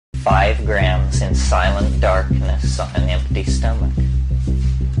5 grams in silent darkness on an empty stomach.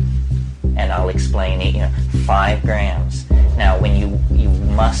 And I'll explain it, 5 grams. Now, when you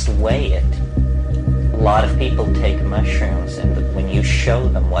must weigh it, a lot of people take mushrooms, and when you show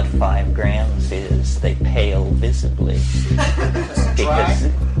them what 5 grams is, they pale visibly. Because,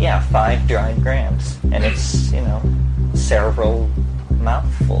 5 dry grams. And it's, several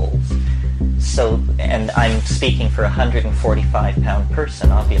mouthfuls. So, and I'm speaking for a 145-pound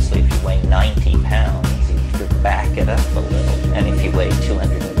person. Obviously, if you weigh 90 pounds, you could back it up a little. And if you weigh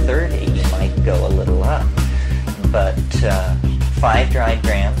 230, you might go a little up. But 5 dry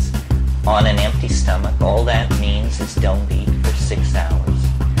grams on an empty stomach, all that means is don't eat for 6 hours.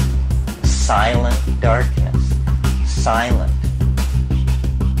 Silent darkness. Silent.